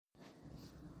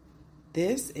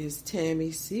This is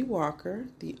Tammy C. Walker,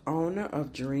 the owner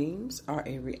of Dreams Are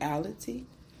a Reality.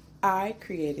 I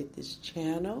created this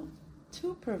channel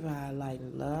to provide light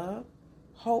and love.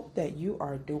 Hope that you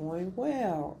are doing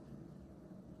well.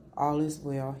 All is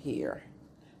well here.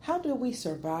 How do we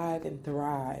survive and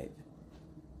thrive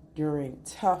during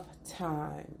tough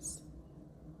times?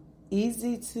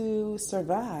 Easy to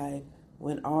survive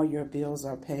when all your bills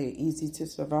are paid. Easy to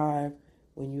survive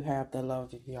when you have the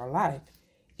love of your life.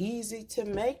 Easy to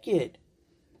make it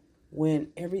when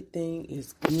everything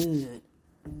is good.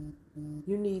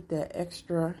 You need that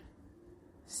extra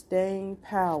staying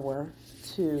power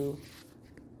to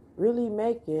really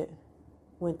make it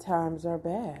when times are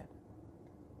bad.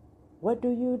 What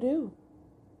do?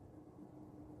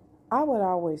 I would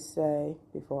always say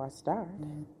before I start,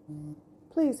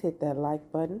 please hit that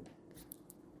like button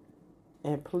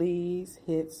and please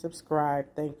hit subscribe.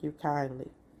 Thank you kindly.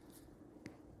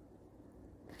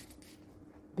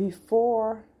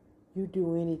 Before you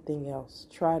do anything else,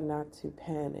 try not to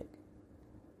panic.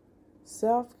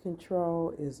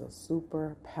 Self-control is a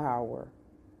superpower.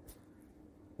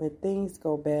 When things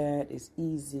go bad, it's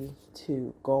easy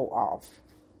to go off.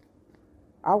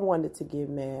 I wanted to get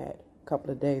mad a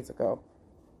couple of days ago.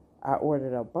 I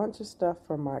ordered a bunch of stuff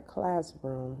from my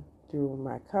classroom through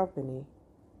my company,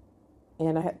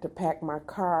 and I had to pack my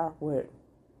car with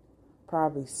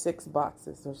probably 6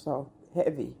 boxes or so,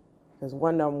 heavy. Because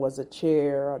one of them was a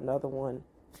chair, another one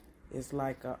is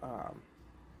like a,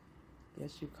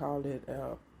 guess you call it,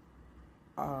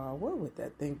 what would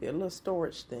that thing be? A little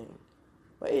storage thing.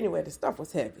 But anyway, the stuff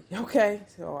was heavy, okay?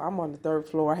 So I'm on the 3rd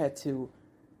floor. I had to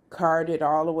cart it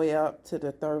all the way up to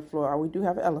the 3rd floor. We do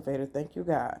have an elevator, thank you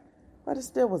God. But it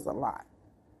still was a lot.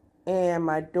 And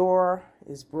my door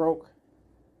is broke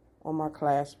on my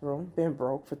classroom. Been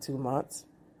broke for 2 months.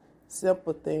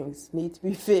 Simple things need to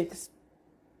be fixed.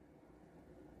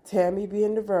 Tammy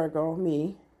being the Virgo,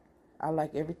 me, I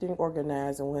like everything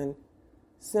organized, and when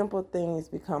simple things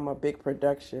become a big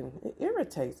production, it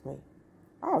irritates me.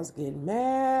 I was getting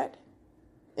mad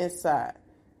inside,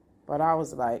 but I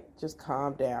was like, just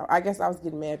calm down. I guess I was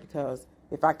getting mad because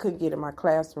if I couldn't get in my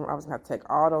classroom, I was going to take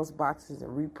all those boxes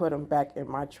and re-put them back in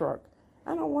my truck.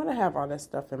 I don't want to have all that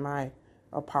stuff in my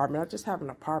apartment. I just have an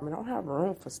apartment. I don't have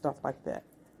room for stuff like that.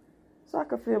 So I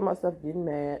could feel myself getting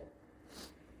mad.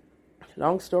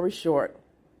 Long story short,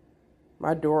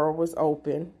 my door was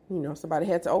open. Somebody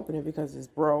had to open it because it's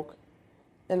broke.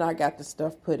 And I got the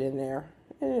stuff put in there.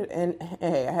 And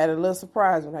hey, I had a little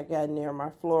surprise when I got in there. My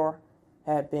floor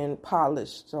had been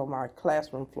polished, so my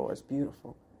classroom floor is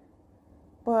beautiful.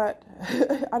 But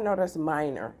I know that's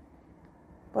minor.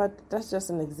 But that's just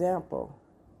an example.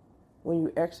 When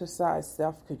you exercise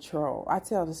self-control. I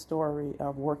tell the story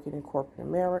of working in corporate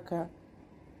America.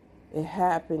 It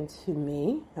happened to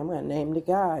me. I'm going to name the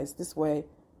guys. This way,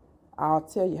 I'll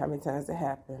tell you how many times it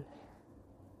happened.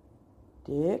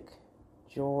 Dick,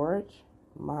 George,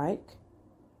 Mike,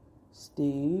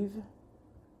 Steve.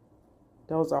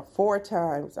 Those are 4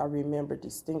 times I remember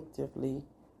distinctively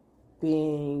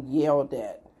being yelled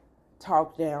at,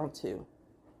 talked down to.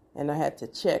 And I had to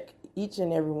check each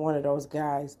and every one of those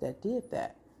guys that did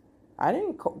that. I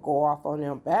didn't go off on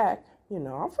them back.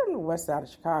 I'm from the west side of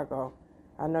Chicago.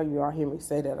 I know you all hear me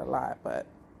say that a lot, but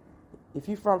if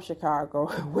you're from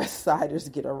Chicago, West Siders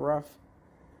get a rough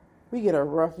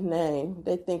name.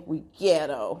 They think we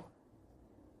ghetto,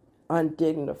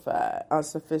 undignified,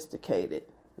 unsophisticated,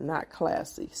 not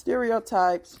classy.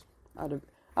 Stereotypes.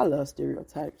 I love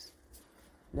stereotypes.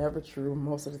 Never true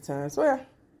most of the time. So yeah,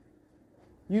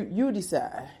 you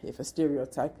decide if a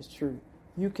stereotype is true.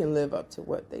 You can live up to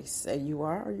what they say you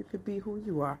are, or you could be who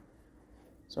you are.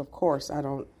 So of course I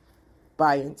don't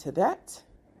buy into that,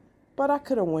 but I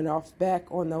could have went off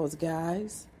back on those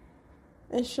guys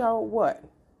and showed what?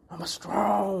 I'm a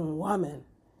strong woman.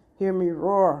 Hear me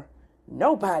roar.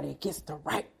 Nobody gets the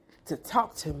right to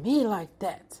talk to me like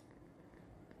that.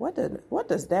 What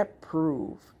does that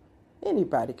prove?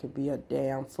 Anybody can be a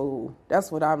damn fool.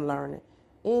 That's what I'm learning.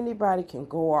 Anybody can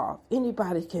go off.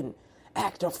 Anybody can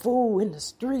act a fool in the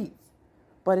streets.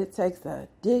 But it takes a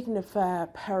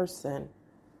dignified person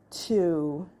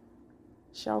to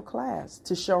show class,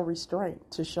 to show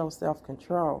restraint, to show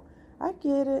self-control. I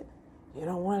get it. You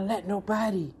don't want to let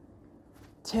nobody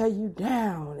tear you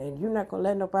down, and you're not going to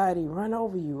let nobody run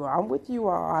over you. I'm with you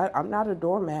all. I'm not a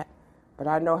doormat, but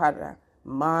I know how to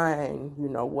mind,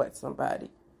 what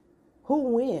somebody. Who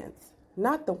wins?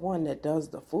 Not the one that does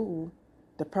the fool.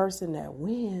 The person that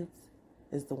wins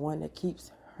is the one that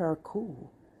keeps her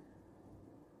cool.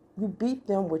 You beat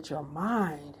them with your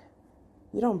mind.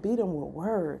 You don't beat them with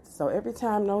words. So every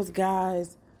time those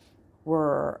guys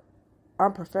were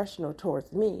unprofessional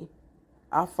towards me,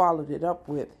 I followed it up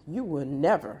with, you will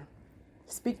never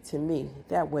speak to me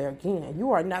that way again.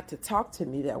 You are not to talk to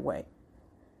me that way.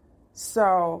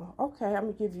 So, okay, I'm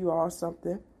going to give you all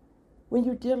something. When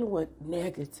you're dealing with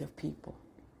negative people,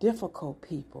 difficult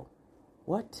people,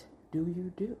 what do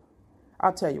you do?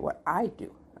 I'll tell you what I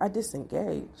do. I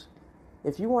disengage.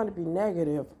 If you want to be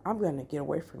negative, I'm going to get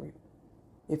away from you.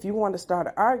 If you want to start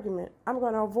an argument, I'm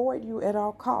going to avoid you at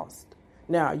all costs.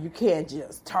 Now, you can't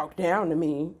just talk down to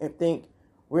me and think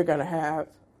we're going to have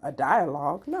a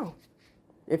dialogue. No.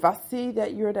 If I see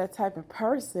that you're that type of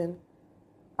person,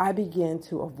 I begin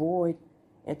to avoid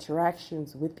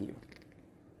interactions with you.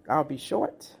 I'll be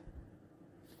short,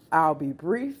 I'll be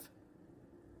brief,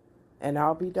 and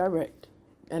I'll be direct.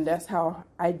 And that's how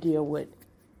I deal with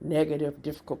negative,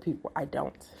 difficult people. I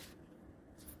don't.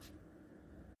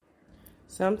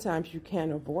 Sometimes you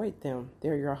can't avoid them.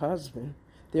 They're your husband,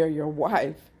 they're your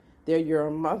wife, they're your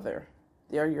mother,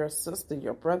 they're your sister,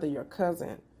 your brother, your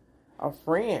cousin, a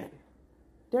friend.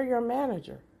 They're your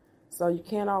manager. So you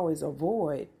can't always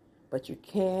avoid, but you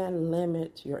can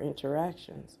limit your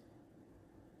interactions.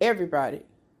 Everybody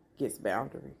gets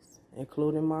boundaries,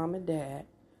 including mom and dad.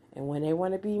 And when they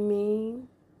want to be mean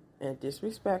and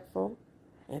disrespectful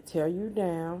and tear you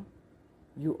down,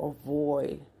 you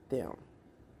avoid them.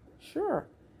 Sure,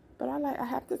 but I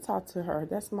have to talk to her.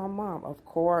 That's my mom. Of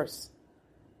course.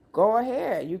 Go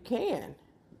ahead, you can.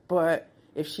 But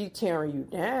if she tearing you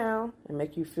down and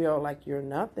make you feel like you're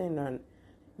nothing and,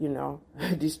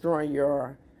 destroying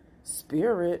your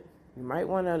spirit, you might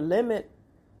want to limit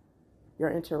your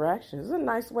interactions. It's a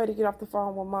nice way to get off the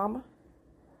phone with mama.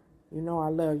 You know I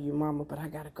love you, mama, but I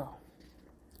got to go.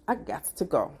 I got to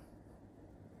go.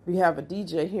 We have a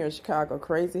DJ here in Chicago,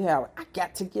 Crazy Howard. I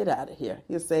got to get out of here.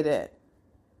 He'll say that.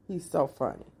 He's so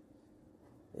funny.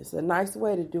 It's a nice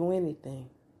way to do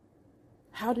anything.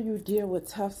 How do you deal with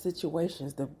tough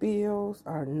situations? The bills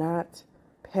are not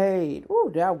paid.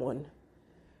 Ooh, that one.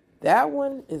 That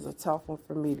one is a tough one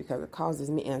for me because it causes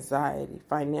me anxiety,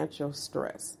 financial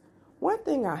stress. One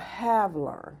thing I have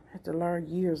learned, I had to learn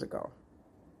years ago,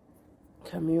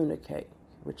 communicate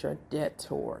with your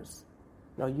debtors.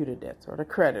 No, you the debtor, the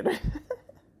creditor.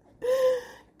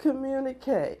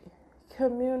 Communicate.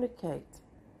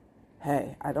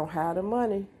 Hey, I don't have the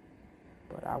money,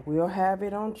 but I will have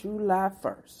it on July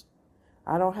 1st.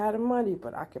 I don't have the money,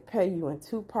 but I can pay you in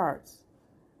 2 parts,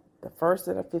 the 1st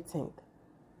and the 15th.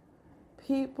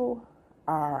 People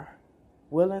are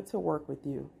willing to work with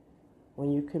you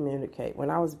when you communicate.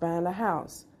 When I was buying a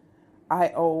house,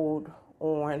 I owed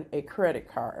on a credit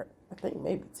card, I think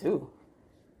maybe 2.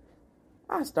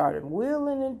 I started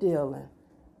wheeling and dealing.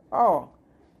 Oh,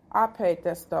 I paid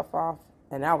that stuff off,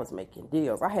 and I was making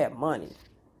deals. I had money.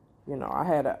 I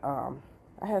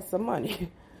had some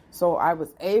money. So I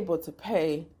was able to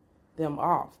pay them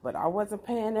off, but I wasn't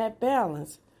paying that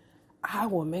balance. I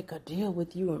will make a deal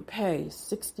with you and pay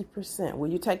 60%. Will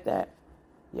you take that?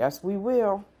 Yes, we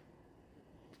will.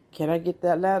 Can I get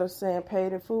that letter saying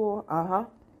paid in full? Uh-huh.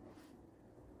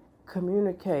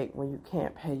 Communicate when you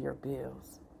can't pay your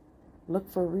bills. Look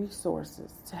for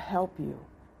resources to help you.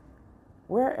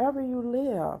 Wherever you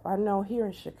live, I know here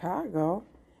in Chicago,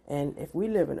 and if we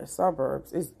live in the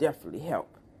suburbs, it's definitely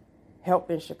help.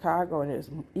 Help in Chicago, and there's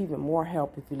even more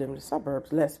help if you live in the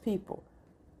suburbs, less people.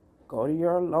 Go to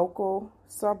your local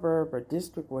suburb or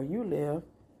district where you live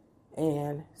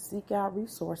and seek out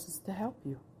resources to help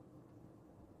you.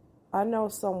 I know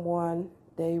someone,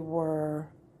 they were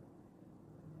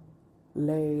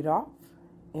laid off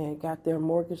and got their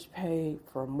mortgage paid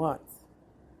for months.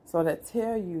 So that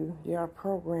tell you there are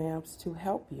programs to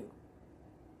help you.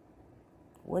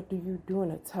 What do you do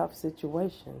in a tough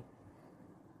situation?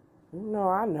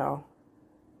 I know.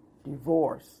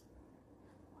 Divorce.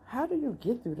 How do you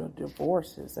get through the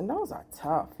divorces? And those are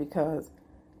tough because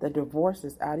the divorce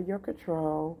is out of your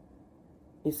control.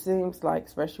 It seems like,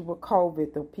 especially with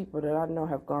COVID, the people that I know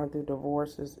have gone through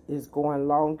divorces is going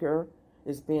longer.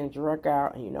 It's being drug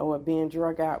out. And you know what being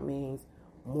drug out means?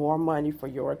 More money for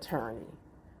your attorney.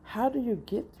 How do you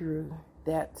get through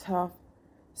that tough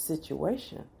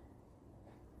situation?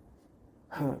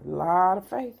 A lot of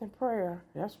faith and prayer,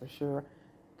 that's for sure.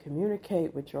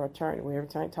 Communicate with your attorney. Every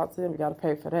time you talk to them, you got to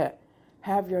pay for that.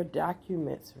 Have your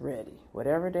documents ready.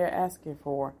 Whatever they're asking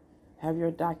for, have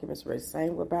your documents ready.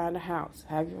 Same with buying a house.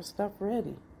 Have your stuff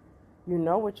ready. You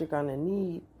know what you're going to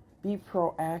need. Be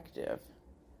proactive.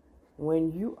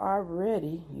 When you are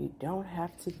ready, you don't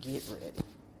have to get ready.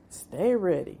 Stay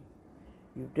ready.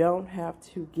 You don't have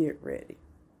to get ready.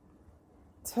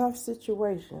 Tough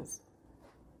situations.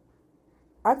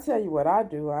 I tell you what I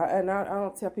do, and I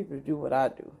don't tell people to do what I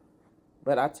do.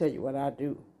 But I tell you what I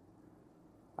do.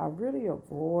 I really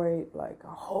avoid like a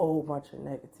whole bunch of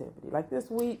negativity. Like this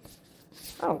week,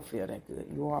 I don't feel that good,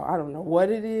 you all. I don't know what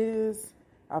it is.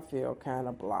 I feel kind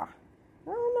of blah.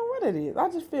 I don't know what it is. I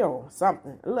just feel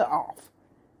something, a little off.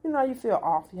 You know, you feel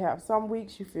off. You have some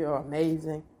weeks you feel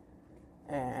amazing.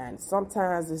 And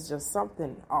sometimes it's just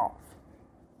something off.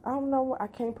 I don't know. I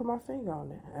can't put my finger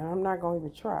on it. And I'm not going to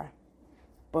even try.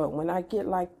 But when I get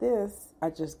like this, I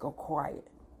just go quiet.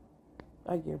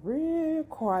 I get real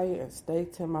quiet and stay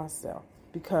to myself.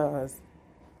 Because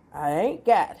I ain't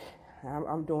got it.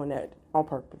 I'm doing that on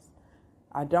purpose.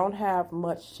 I don't have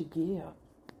much to give.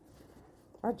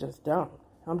 I just don't.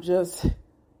 I'm just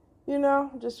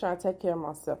trying to take care of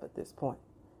myself at this point.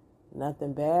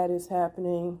 Nothing bad is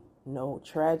happening. No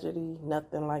tragedy,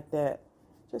 nothing like that.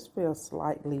 Just feel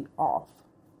slightly off.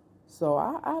 So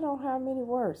I don't have many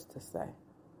words to say.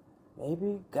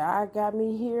 Maybe God got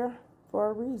me here for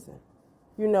a reason,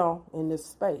 in this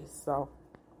space. So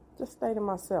just stay to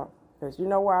myself. Because you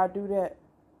know why I do that?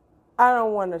 I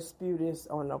don't want to spew this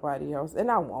on nobody else.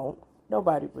 And I won't.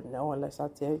 Nobody would know unless I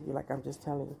tell you, like I'm just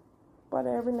telling you. But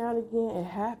every now and again, it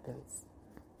happens.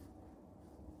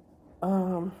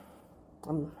 I'm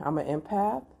an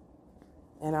empath.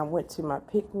 And I went to my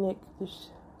picnic this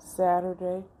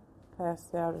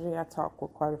past Saturday. I talked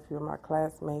with quite a few of my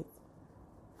classmates.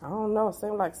 I don't know, it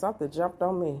seemed like something jumped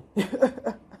on me.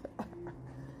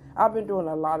 I've been doing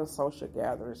a lot of social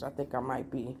gatherings. I think I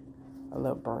might be a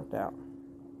little burnt out.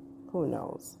 Who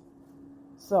knows?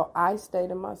 So I stay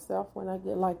to myself when I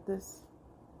get like this.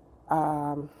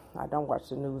 I don't watch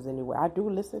the news anyway. I do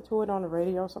listen to it on the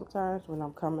radio sometimes when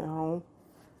I'm coming home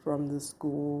from the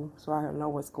school, so I know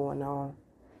what's going on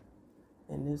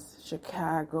in this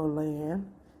Chicago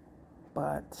land.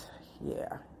 But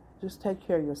yeah, just take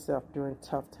care of yourself during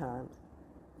tough times.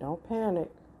 Don't panic.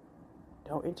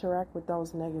 Don't interact with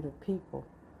those negative people.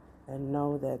 And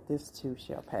know that this too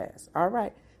shall pass. All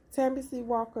right. Tammy C.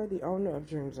 Walker, the owner of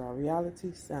Dreams Are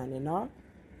Reality, signing off.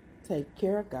 Take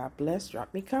care. God bless.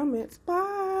 Drop me comments. Bye.